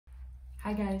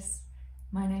Hi guys,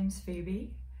 my name's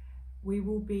Phoebe. We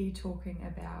will be talking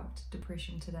about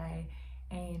depression today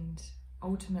and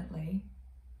ultimately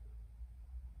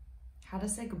how to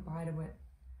say goodbye to it,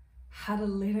 how to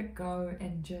let it go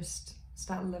and just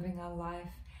start living our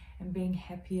life and being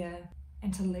happier,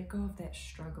 and to let go of that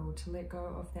struggle, to let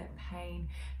go of that pain,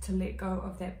 to let go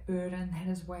of that burden that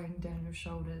is weighing down your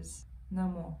shoulders. No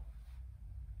more.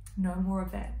 No more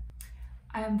of that.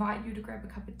 I invite you to grab a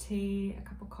cup of tea, a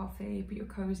cup of coffee, put your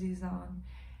cozies on,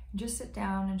 and just sit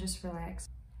down and just relax.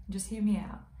 Just hear me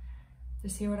out.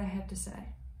 Just hear what I have to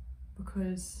say,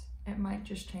 because it might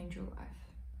just change your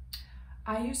life.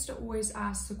 I used to always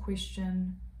ask the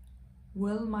question,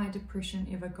 will my depression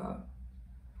ever go?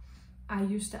 I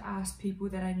used to ask people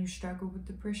that I knew struggled with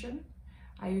depression.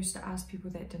 I used to ask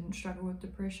people that didn't struggle with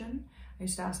depression. I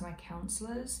used to ask my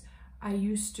counselors. I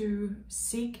used to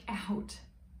seek out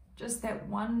just that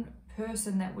one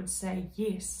person that would say,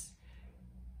 yes,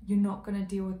 you're not going to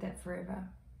deal with that forever.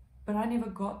 But I never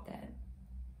got that.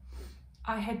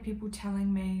 I had people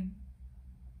telling me,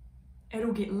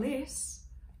 it'll get less,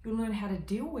 you'll learn how to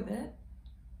deal with it,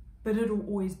 but it'll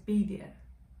always be there.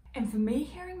 And for me,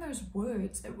 hearing those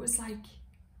words, it was like,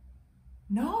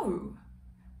 no,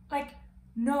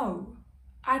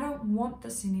 I don't want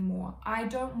this anymore. I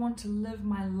don't want to live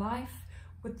my life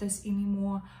with this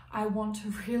anymore. I want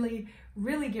to really,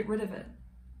 really get rid of it,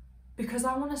 because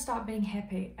I want to start being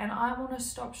happy, and I want to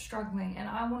stop struggling, and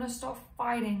I want to stop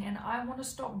fighting, and I want to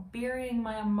stop burying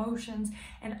my emotions,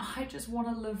 and I just want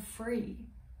to live free.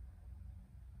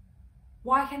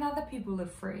 Why can other people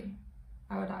live free?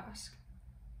 I would ask.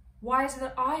 Why is it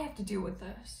that I have to deal with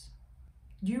this?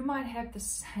 You might have the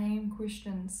same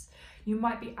questions. You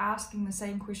might be asking the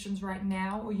same questions right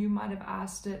now, or you might have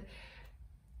asked it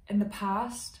in the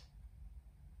past.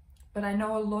 But I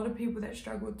know a lot of people that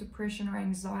struggle with depression or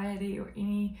anxiety or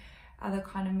any other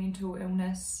kind of mental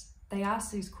illness, they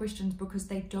ask these questions because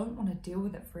they don't want to deal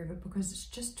with it forever, because it's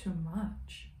just too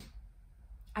much.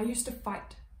 I used to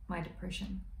fight my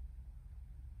depression.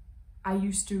 I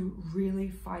used to really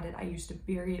fight it. I used to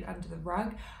bury it under the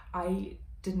rug. I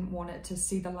didn't want it to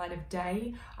see the light of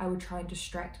day. I would try and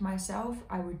distract myself.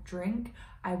 I would drink.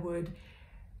 I would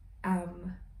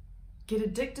get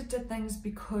addicted to things,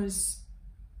 because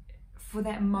for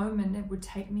that moment it would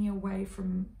take me away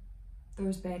from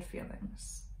those bad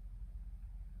feelings.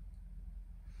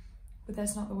 But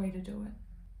that's not the way to do it.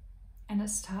 And it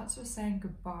starts with saying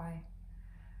goodbye.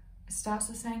 It starts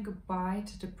with saying goodbye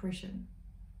to depression.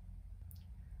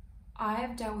 I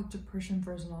have dealt with depression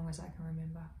for as long as I can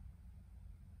remember.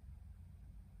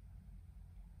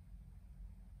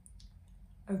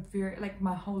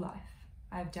 My whole life,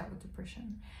 I've dealt with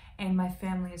depression, and my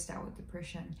family has dealt with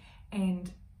depression,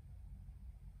 and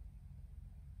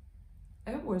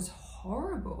it was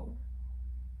horrible.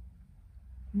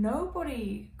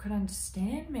 Nobody could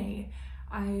understand me.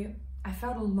 I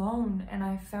felt alone, and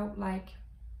I felt like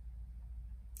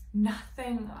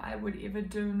nothing I would ever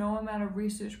do, no amount of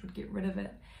research would get rid of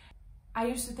it. I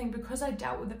used to think, because I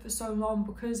dealt with it for so long,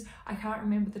 because I can't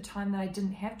remember the time that I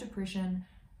didn't have depression,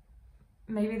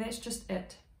 maybe that's just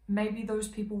it. Maybe those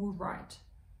people were right.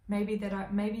 Maybe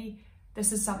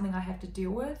this is something I have to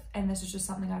deal with, and this is just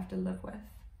something I have to live with.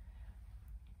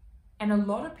 And a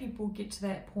lot of people get to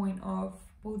that point of,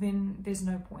 well, then there's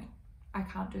no point. I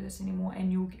can't do this anymore.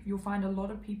 And you'll find a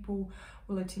lot of people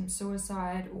will attempt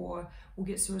suicide or will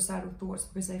get suicidal thoughts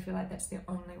because they feel like that's their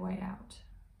only way out.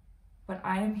 But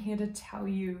I am here to tell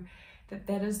you that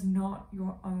that is not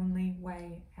your only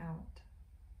way out.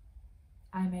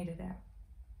 I made it out.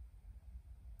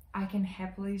 I can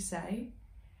happily say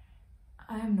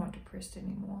I am not depressed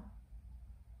anymore.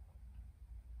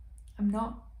 I'm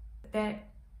not. That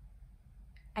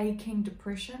aching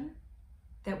depression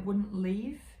that wouldn't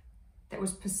leave, that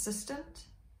was persistent,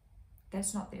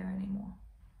 that's not there anymore.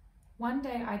 One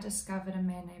day I discovered a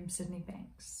man named Sydney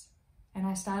Banks, and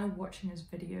I started watching his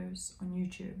videos on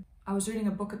YouTube. I was reading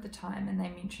a book at the time and they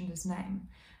mentioned his name,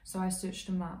 so I searched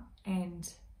him up, and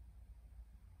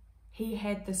he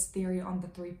had this theory on the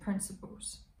 3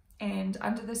 principles. And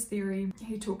under this theory,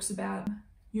 he talks about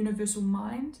universal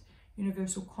mind,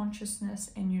 universal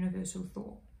consciousness, and universal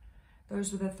thought.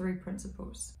 Those were the 3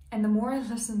 principles. And the more I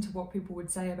listened to what people would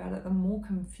say about it, the more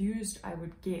confused I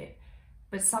would get.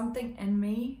 But something in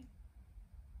me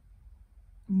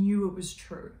knew it was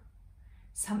true.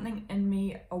 Something in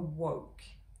me awoke.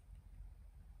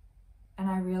 And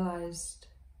I realized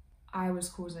I was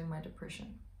causing my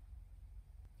depression.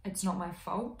 It's not my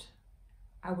fault.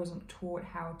 I wasn't taught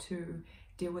how to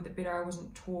deal with it better. I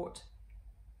wasn't taught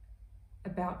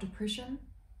about depression,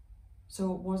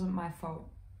 so it wasn't my fault.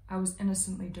 I was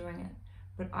innocently doing it.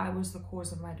 but I was the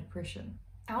cause of my depression.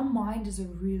 Our mind is a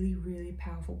really, really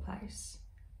powerful place.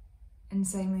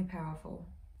 Insanely powerful.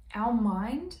 Our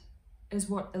mind is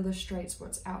what illustrates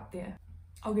what's out there.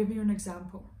 I'll give you an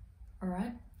example, all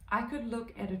right? I could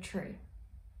look at a tree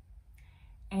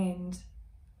and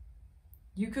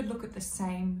you could look at the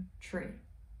same tree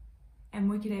and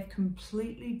we could have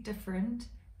completely different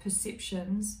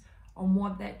perceptions on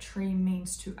what that tree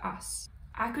means to us.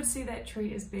 I could see that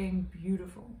tree as being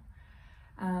beautiful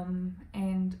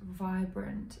and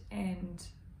vibrant, and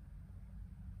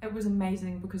it was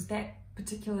amazing because that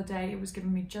particular day it was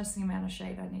giving me just the amount of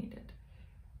shade I needed.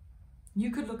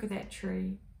 You could look at that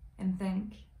tree and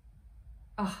think,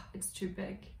 oh, it's too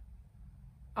big.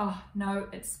 Oh no,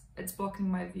 it's blocking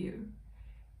my view.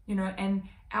 You know, and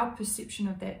our perception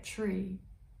of that tree,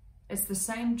 it's the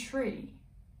same tree,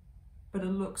 but it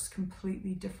looks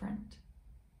completely different.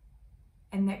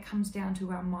 And that comes down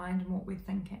to our mind and what we're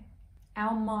thinking.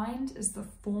 Our mind is the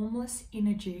formless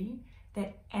energy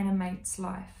that animates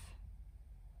life.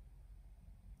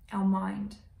 Our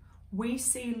mind. We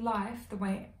see life the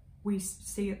way we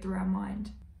see it through our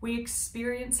mind. We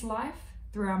experience life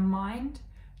through our mind,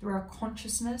 through our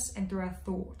consciousness, and through our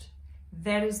thought.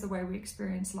 That is the way we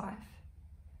experience life.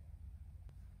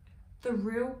 The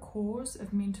real cause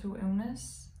of mental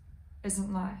illness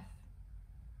isn't life.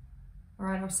 All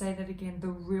right, I'll say that again. The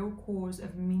real cause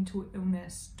of mental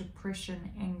illness,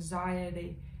 depression,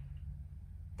 anxiety,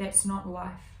 that's not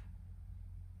life.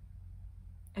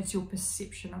 It's your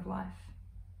perception of life.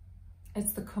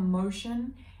 It's the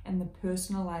commotion and the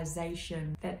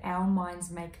personalization that our minds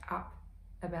make up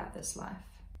about this life.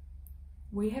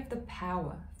 We have the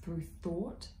power through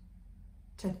thought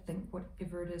to think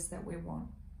whatever it is that we want.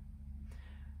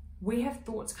 We have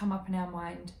thoughts come up in our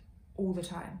mind all the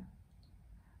time.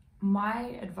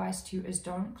 My advice to you is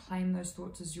don't claim those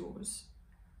thoughts as yours,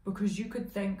 because you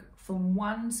could think from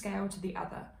one scale to the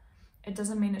other. It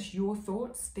doesn't mean it's your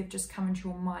thoughts, they've just come into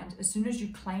your mind. As soon as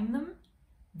you claim them,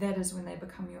 that is when they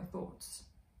become your thoughts.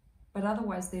 But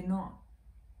otherwise they're not.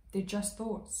 They're just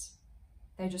thoughts.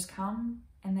 They just come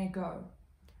and they go.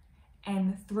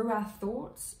 And through our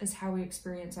thoughts is how we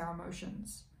experience our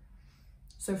emotions.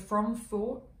 So from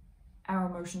thought, our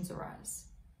emotions arise.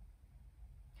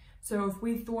 So if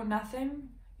we thought nothing,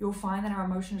 you'll find that our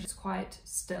emotions is quite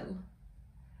still.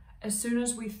 As soon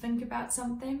as we think about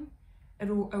something,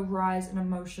 it'll arise an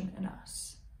emotion in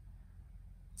us.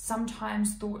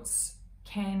 Sometimes thoughts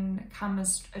can come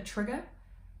as a trigger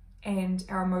and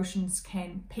our emotions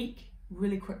can peak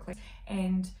really quickly.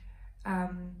 And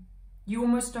you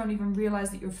almost don't even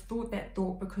realize that you've thought that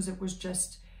thought because it was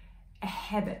just a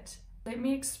habit. Let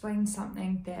me explain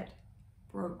something that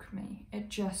broke me.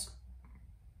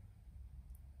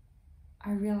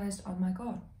 I realized, oh my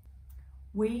God,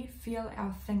 we feel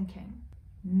our thinking,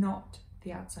 not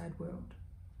the outside world.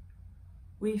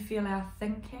 We feel our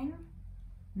thinking,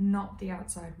 not the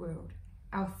outside world.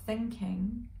 Our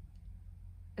thinking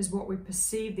is what we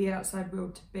perceive the outside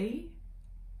world to be,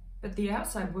 but the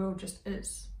outside world just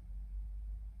is.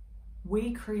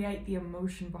 We create the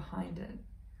emotion behind it.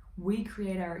 We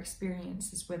create our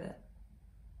experiences with it.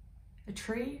 A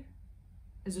tree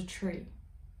is a tree.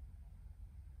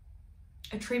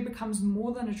 A tree becomes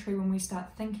more than a tree when we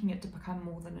start thinking it to become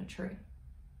more than a tree.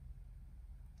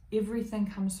 Everything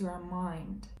comes through our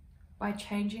mind. By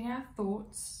changing our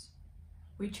thoughts,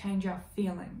 we change our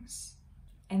feelings,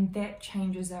 and that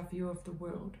changes our view of the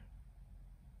world.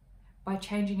 By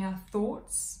changing our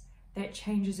thoughts, that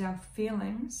changes our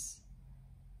feelings,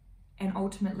 and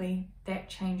ultimately that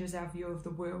changes our view of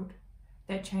the world.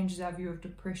 That changes our view of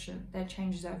depression. That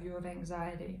changes our view of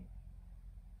anxiety.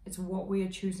 It's what we are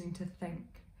choosing to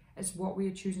think. It's what we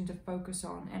are choosing to focus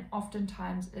on. And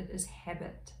oftentimes it is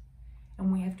habit.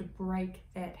 And we have to break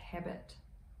that habit.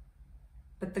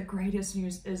 But the greatest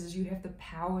news is you have the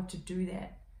power to do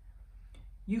that.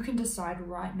 You can decide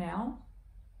right now,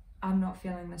 I'm not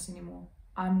feeling this anymore.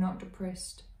 I'm not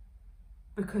depressed.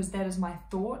 Because that is my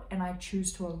thought and I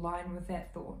choose to align with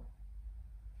that thought.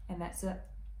 And that's it.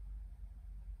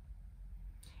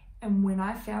 And when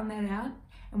I found that out,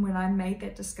 and when I made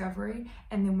that discovery,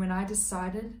 and then when I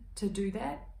decided to do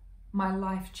that, my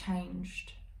life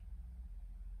changed.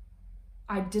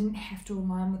 I didn't have to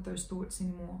align with those thoughts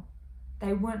anymore.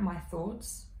 They weren't my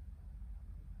thoughts.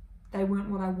 They weren't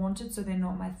what I wanted, so they're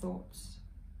not my thoughts.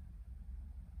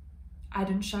 I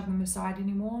didn't shove them aside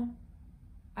anymore.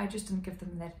 I just didn't give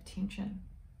them that attention.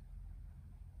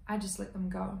 I just let them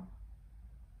go.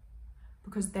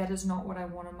 Because that is not what I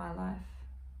want in my life.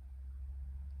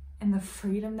 And the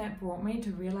freedom that brought me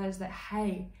to realize that,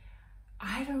 hey,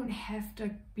 I don't have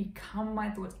to become my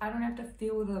thoughts. I don't have to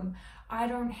feel them. I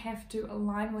don't have to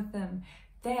align with them.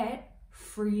 That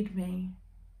freed me.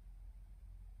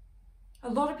 A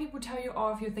lot of people tell you,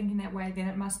 oh, if you're thinking that way, then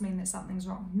it must mean that something's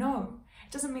wrong. No,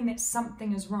 it doesn't mean that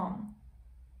something is wrong.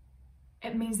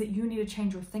 It means that you need to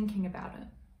change your thinking about it.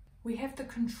 We have the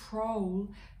control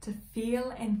to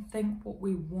feel and think what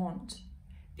we want.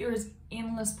 There is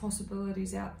endless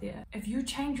possibilities out there. If you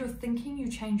change your thinking, you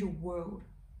change your world.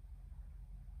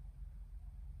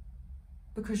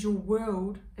 Because your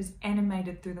world is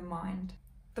animated through the mind.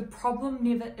 The problem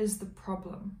never is the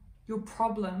problem. Your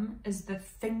problem is the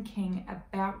thinking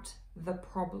about the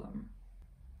problem.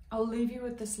 I'll leave you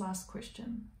with this last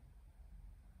question.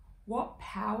 What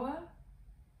power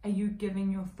are you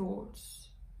giving your thoughts?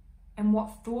 And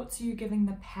what thoughts are you giving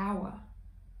the power?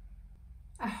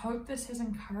 I hope this has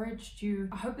encouraged you.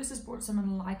 I hope this has brought some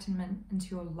enlightenment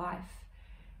into your life.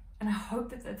 And I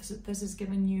hope that this has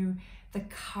given you the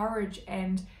courage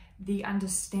and the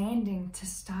understanding to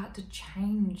start to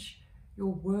change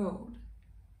your world.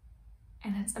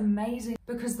 And it's amazing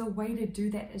because the way to do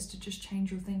that is to just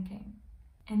change your thinking.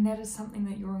 And that is something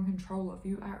that you're in control of.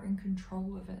 You are in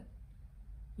control of it.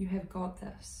 You have got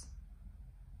this.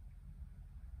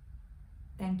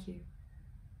 Thank you.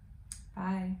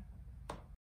 Bye.